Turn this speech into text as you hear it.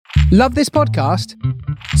Love this podcast?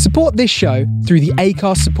 Support this show through the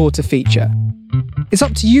Acast supporter feature. It's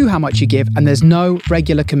up to you how much you give, and there's no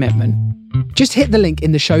regular commitment. Just hit the link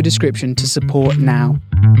in the show description to support now.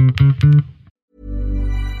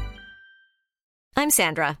 I'm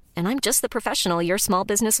Sandra, and I'm just the professional your small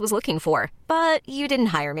business was looking for. But you didn't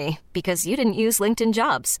hire me because you didn't use LinkedIn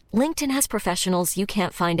Jobs. LinkedIn has professionals you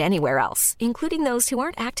can't find anywhere else, including those who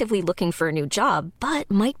aren't actively looking for a new job, but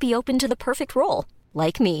might be open to the perfect role,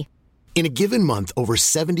 like me. In a given month, over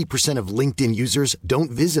 70% of LinkedIn users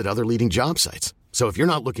don't visit other leading job sites. So if you're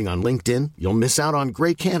not looking on LinkedIn, you'll miss out on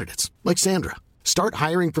great candidates like Sandra. Start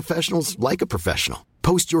hiring professionals like a professional.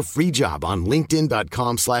 Post your free job on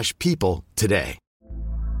linkedin.com/people today.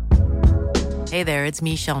 Hey there, it's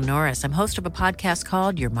Michelle Norris. I'm host of a podcast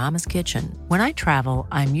called Your Mama's Kitchen. When I travel,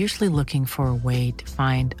 I'm usually looking for a way to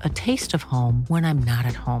find a taste of home when I'm not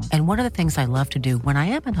at home. And one of the things I love to do when I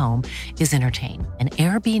am at home is entertain. And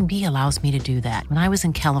Airbnb allows me to do that. When I was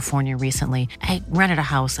in California recently, I rented a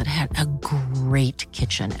house that had a great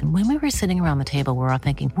kitchen. And when we were sitting around the table, we were all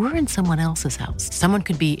thinking, we're in someone else's house. Someone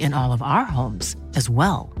could be in all of our homes as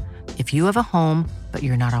well. If you have a home, but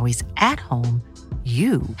you're not always at home,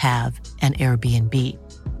 you have an Airbnb.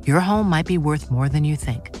 Your home might be worth more than you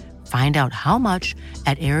think. Find out how much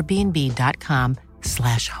at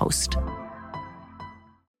airbnb.com/host.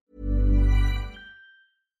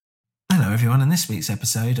 Hello everyone, and this week's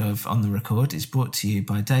episode of On The Record is brought to you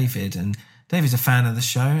by David. And David's a fan of the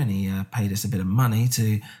show, and he paid us a bit of money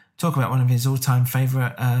to talk about one of his all-time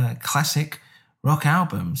favourite classic rock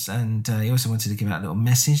albums. And he also wanted to give out a little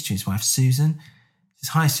message to his wife Susan. He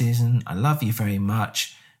says, "Hi Susan, I love you very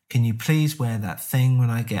much. Can you please wear that thing when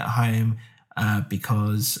I get home?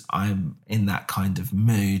 Because I'm in that kind of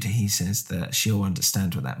mood." He says that she'll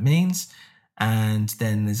understand what that means. And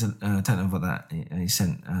then there's I don't know what that, he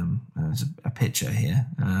sent there's a picture here.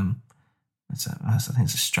 I think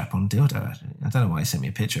it's a strap-on dildo. I don't know why he sent me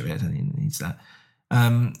a picture of it. I don't think he needs that.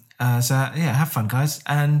 So yeah, have fun guys.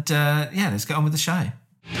 And let's get on with the show.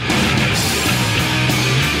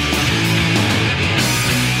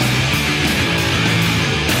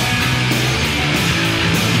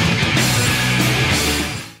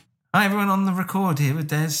 Hi everyone, On The Record here with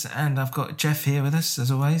Des, and I've got Jeff here with us as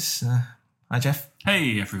always. Hi Jeff.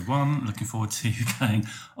 Hey everyone, looking forward to going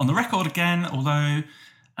on the record again, although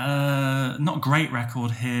not a great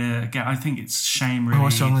record here. Again, I think it's a shame really.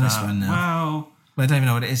 What's wrong with this one now? Well, I don't even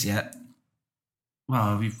know what it is yet.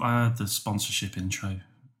 Well, I heard the sponsorship intro.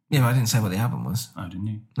 Yeah, but I didn't say what the album was. Oh, didn't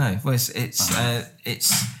you? No, well, it's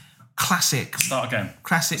classic. Start again.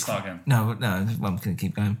 Classic. Start again. No, well, I'm going to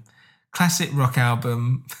keep going. Classic rock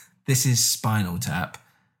album. This is Spinal Tap.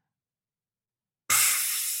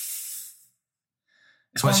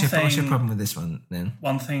 What's your problem with this one then?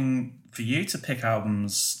 One thing for you to pick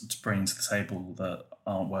albums to bring to the table that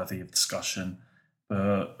aren't worthy of discussion,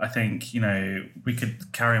 but I think, we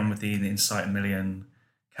could carry on with the Incite a Million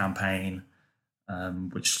campaign,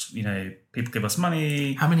 which, people give us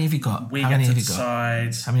money. How many have you got? We get to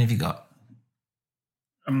decide. How many have you got?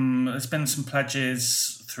 There's been some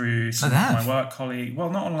pledges through some of my work colleagues. Well,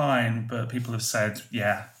 not online, but people have said,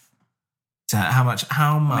 yeah. So how much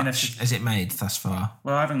has it made thus far?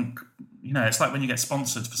 Well, I haven't, it's like when you get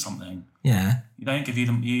sponsored for something. Yeah. You don't give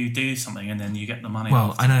you do something and then you get the money.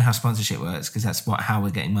 Well, I know how sponsorship works because that's how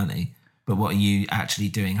we're getting money. But what are you actually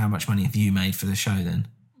doing? How much money have you made for the show then?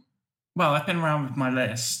 Well, I've been around with my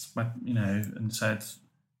list, and said,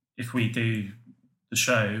 if we do the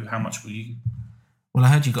show, how much will you? Well, I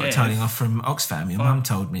heard you got a tidying off from Oxfam. Your mum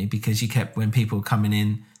told me, because you kept, when people were coming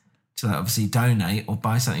in to obviously donate or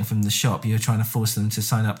buy something from the shop, you were trying to force them to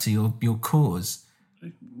sign up to your cause.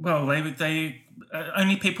 Well, they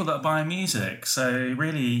only people that are buying music. So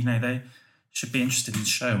really, they should be interested in the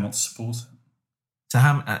show and want to support it. So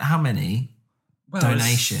how many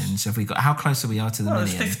donations have we got? How close are we to the million?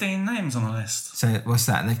 There's 15 names on the list. So what's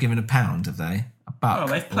that? And they've given £1, have they? $1? Well,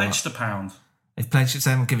 they've pledged £1. They've pledged it, so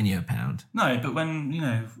they haven't given you £1. No, but when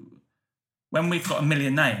we've got 1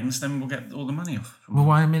 million names, then we'll get all the money off. Well,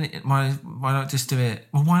 why 1 million? Why not just do it?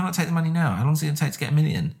 Well, why not take the money now? How long is it going to take to get 1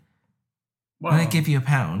 million? Well, they give you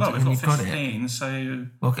 £1 well, and you've got 15, it. So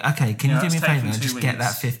well, okay. Can you do me a favour and just weeks. Get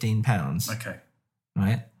that £15? Okay.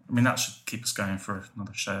 Right. I mean, that should keep us going for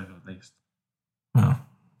another show at least. Well,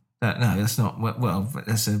 no, that's not. Well,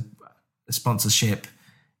 that's a sponsorship.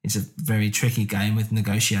 It's a very tricky game with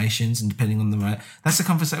negotiations and depending on the right. That's a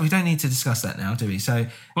conversation. We don't need to discuss that now, do we? So,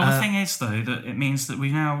 well, the thing is, though, that it means that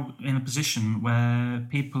we're now in a position where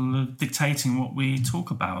people are dictating what we talk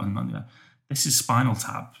about, and this is Spinal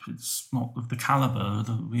Tap. It's not of the caliber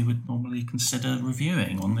that we would normally consider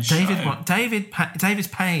reviewing on this show. David's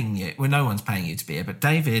paying you. Well, no one's paying you to be here, but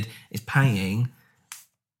David is paying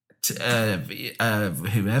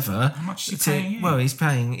whoever. How much is he paying you? Well,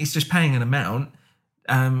 he's just paying an amount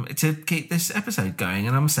to keep this episode going.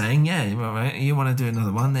 And I'm saying, yeah, right, you want to do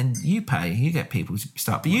another one, then you pay. You get people to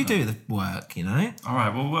start. But you do the work, you know? All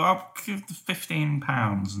right, well, I'll give the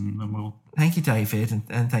 £15 and then we'll... Thank you, David,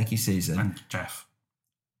 and thank you, Susan. And Jeff.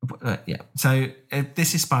 Yeah. So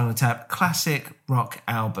this is Spinal Tap, classic rock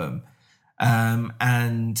album.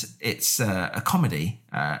 And it's a comedy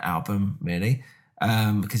album, really,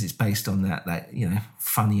 because it's based on that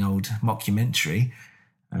funny old mockumentary.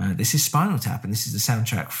 This is Spinal Tap, and this is the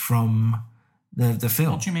soundtrack from the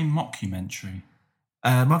film. What do you mean mockumentary?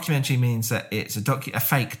 Mockumentary means that it's a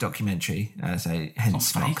fake documentary, so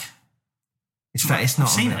hence not mock. fake. It's fake. It's not.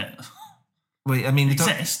 I've seen it. Well, I mean, It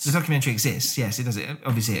exists. The documentary exists. Yes, it does.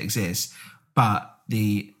 Obviously, it exists. But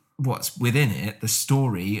what's within it, the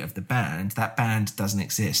story of the band, that band doesn't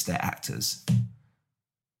exist. They're actors.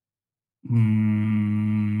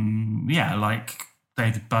 Yeah, like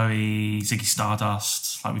David Bowie, Ziggy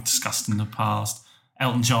Stardust, like we've discussed in the past.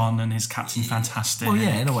 Elton John and his Captain Fantastic. Well,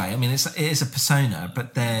 yeah, in a way. I mean, it is a persona,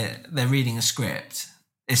 but they're reading a script.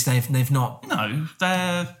 They've not. No,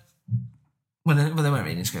 they're. Well, they weren't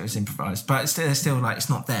reading a script. It's improvised, but they're still like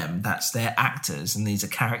it's not them. That's their actors, and these are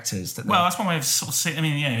characters that. Well, that's one way of sort of saying. I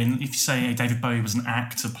mean, yeah, if you say David Bowie was an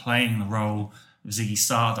actor playing the role of Ziggy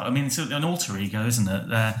Stardust, I mean, it's an alter ego, isn't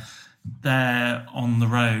it? They're on the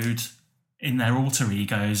road in their alter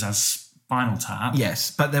egos as Spinal Tap.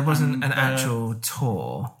 Yes, but there wasn't an actual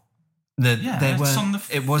tour.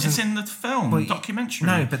 It's in the film documentary.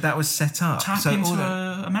 No, but that was set up. Tap into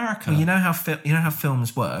America. Well, you know how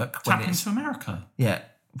films work. Tap into America. Yeah,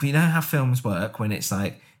 but you know how films work when it's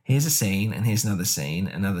like here's a scene and here's another scene,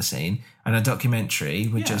 and a documentary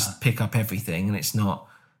would just pick up everything, and it's not.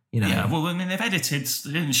 Yeah, well, I mean, they've edited.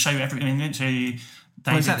 They didn't show everything. They didn't show you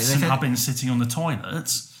David St. Hubbins sitting on the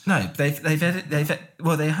toilets. No, they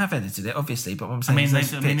have edited it, obviously. But what I'm saying,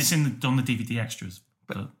 it's on the DVD extras.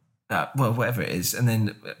 But well, whatever it is, and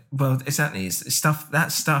then exactly, it's stuff.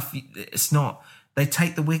 That stuff, it's not. They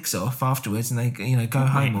take the wigs off afterwards, and they go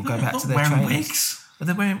home or go back to their trailers. Wigs. But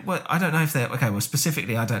they're wearing. Well, I don't know if they're okay. Well,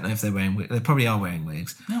 specifically, I don't know if they're wearing wigs. They probably are wearing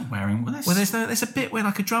wigs. They're not wearing wigs. Well, there's a bit where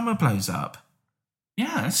like a drummer blows up.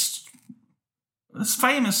 Yeah, it's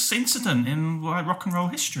famous incident in like rock and roll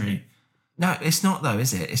history. No, it's not though,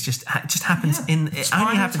 is it? It just happens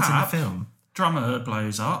only happens in the film. Drummer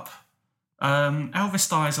blows up. Elvis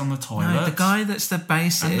dies on the toilet. No, the guy that's the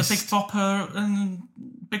bassist and the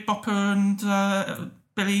Big Bopper and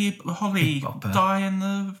Billy Holly die in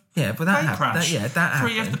the but that happened. Crash. That happened.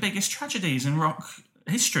 Three of the biggest tragedies in rock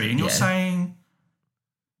history, and you're saying.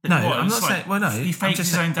 No, I'm not saying. Well, no, he faked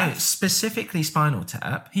his own death. Specifically, Spinal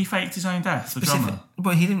Tap. He faked his own death. The drummer.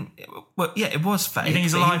 Well, he didn't. Well, yeah, it was fake. You think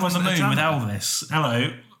he's alive on the moon with Elvis?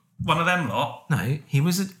 Hello, one of them lot. No, he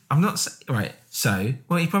was. I'm not right. So,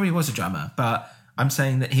 well, he probably was a drummer, but I'm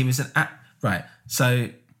saying that he was an right. So,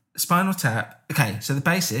 Spinal Tap. Okay, so the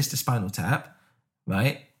bassist of Spinal Tap,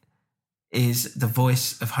 right, is the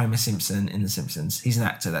voice of Homer Simpson in The Simpsons. He's an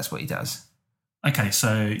actor. That's what he does. Okay,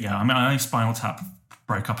 so yeah, I mean, I know Spinal Tap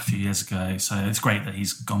broke up a few years ago, so it's great that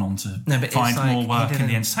he's gone on to find more work in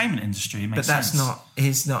the entertainment industry. It makes sense.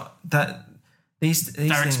 He's not that. These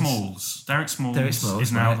Derek things, Smalls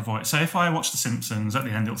is now the voice. So if I watch The Simpsons, at the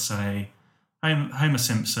end it'll say Homer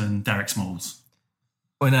Simpson, Derek Smalls.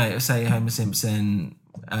 Well, no, it'll say Homer Simpson,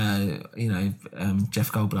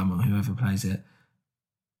 Jeff Goldblum or whoever plays it.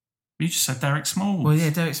 You just said Derek Smalls. Well, yeah,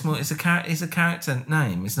 Derek Smalls is a character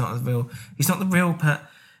name. It's not the real. He's not the real.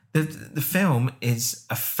 The film is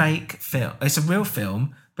a fake film. It's a real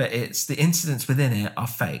film, but it's the incidents within it are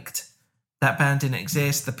faked. That band didn't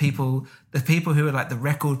exist. The people who are like the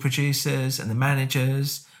record producers and the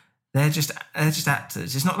managers, they're just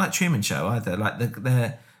actors. It's not like Truman Show either. Like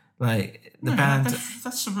they're like the band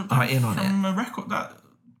that's are in on it. A record that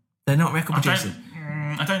they're not record producers.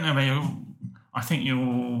 I don't know where I think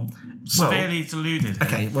you're severely deluded.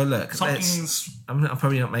 Okay, well look, I'm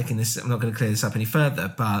probably not making this. I'm not going to clear this up any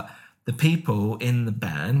further. But the people in the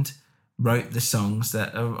band wrote the songs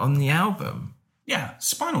that are on the album. Yeah,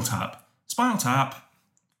 Spinal Tap.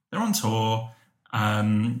 They're on tour.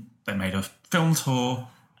 They made a film tour,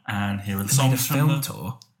 and here are the songs from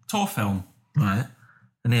the tour film. Right,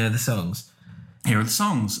 and here are the songs.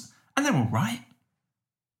 And they're all right,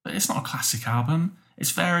 but it's not a classic album.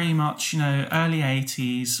 It's very much, early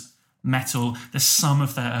 80s metal. There's some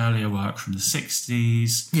of their earlier work from the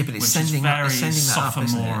 60s. Yeah, but it's sending that up,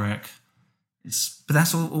 isn't it? But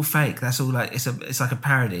that's all fake. That's all like it's like a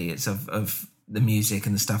parody. It's of the music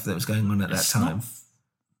and the stuff that was going on at that time.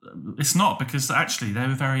 It's not, because actually they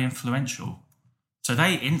were very influential. So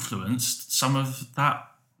they influenced some of that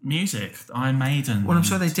music, Iron Maiden. Well, I'm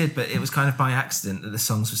sure they did, but it was kind of by accident that the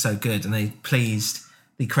songs were so good and they pleased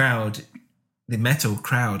the crowd, the metal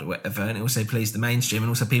crowd or whatever, and it also pleased the mainstream, and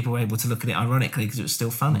also people were able to look at it ironically because it was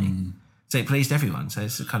still funny. So it pleased everyone, so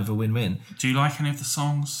it's kind of a win-win. Do you like any of the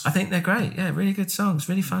songs? I think they're great, yeah, really good songs,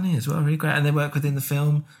 really funny as well, really great, and they work within the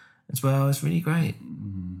film as well. It's really great.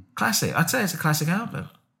 Classic. I'd say it's a classic album.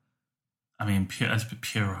 I mean, it's a bit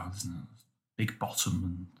puerile, isn't it? Big bottom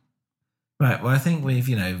and... Right, well, I think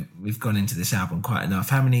we've gone into this album quite enough.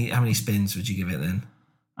 How many spins would you give it then?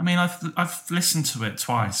 I mean, I've listened to it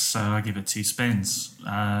twice, so I give it 2 spins.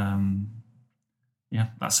 Yeah,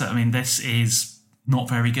 that's it. I mean, this is not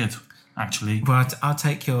very good, actually. Well, I'll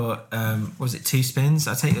take your, was it 2 spins?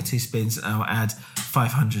 I'll take your 2 spins and I'll add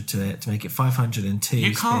 500 to it to make it 502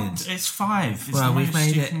 You can't, spins. it's 5. It's Well, we've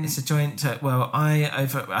made it, it's a joint,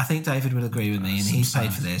 I think David will agree with me, and he's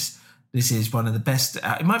paid for this. This is one of the best,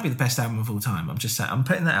 it might be the best album of all time. I'm just saying, I'm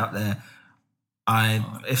putting that out there.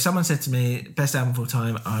 If someone said to me, best album of all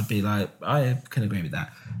time, I'd be like, I can agree with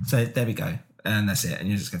that. So there we go. And that's it. And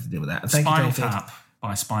you're just going to deal with that. And thank you, David. Spinal Tap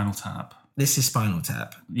by Spinal Tap. This is Spinal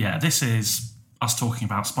Tap. Yeah, this is us talking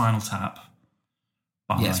about Spinal Tap.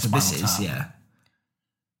 Yes, but this is, yeah.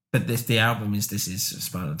 But the album is This Is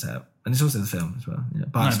Spinal Tap. And it's also the film as well. Yeah,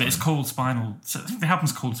 but it's called Spinal... So the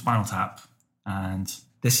album's called Spinal Tap, and...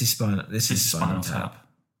 This is Spinal Tap. This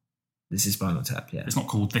is Spinal Tap, yeah. It's not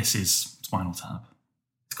called This Is Spinal Tap.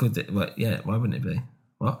 It's called... Well, yeah, why wouldn't it be?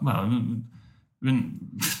 What? Well,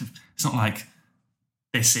 it's not like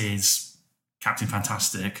this is Captain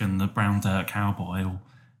Fantastic and the Brown Dirt Cowboy, or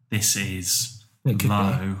this is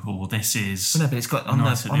Low, or this is... Well, no, but it's got on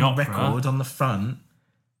the record, on the front...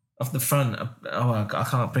 Off the front, I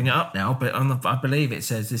can't bring it up now, but I believe it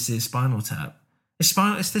says This Is Spinal Tap. This Is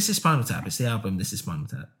Spinal Tap. It's the album This Is Spinal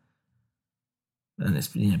Tap, and it's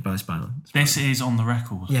by Spinal. This is on the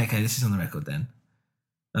record. Yeah, okay, this is on the record then.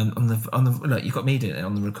 On the look, you've got me doing it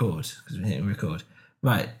on the record because we're hitting record.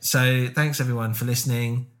 Right. So thanks everyone for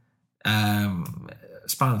listening.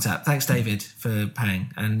 Spinal Tap. Thanks David for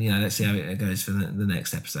paying, and let's see how it goes for the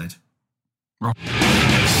next episode. Right.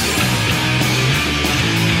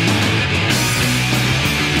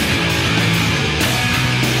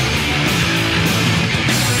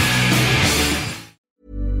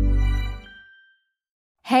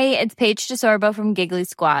 Hey, it's Paige DeSorbo from Giggly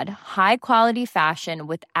Squad. High quality fashion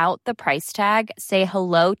without the price tag. Say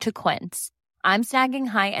hello to Quince. I'm snagging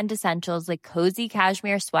high-end essentials like cozy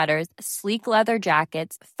cashmere sweaters, sleek leather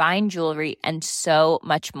jackets, fine jewelry, and so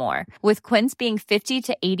much more. With Quince being 50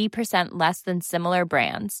 to 80% less than similar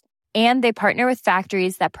brands. And they partner with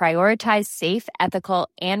factories that prioritize safe, ethical,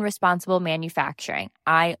 and responsible manufacturing.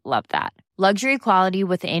 I love that. Luxury quality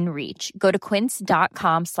within reach. Go to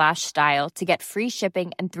quince.com/style to get free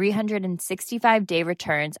shipping and 365-day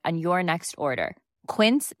returns on your next order.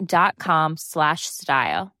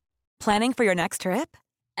 Quince.com/style. Planning for your next trip?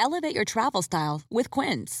 Elevate your travel style with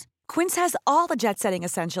Quince. Quince has all the jet-setting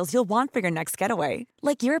essentials you'll want for your next getaway,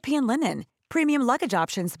 like European linen, premium luggage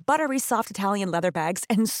options, buttery soft Italian leather bags,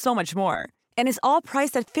 and so much more. And is all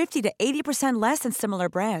priced at 50 to 80% less than similar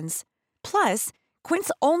brands. Plus,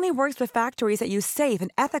 Quince only works with factories that use safe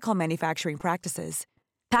and ethical manufacturing practices.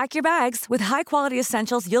 Pack your bags with high-quality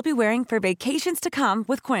essentials you'll be wearing for vacations to come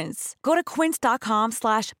with Quince. Go to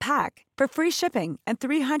quince.com/pack for free shipping and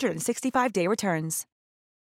 365-day returns.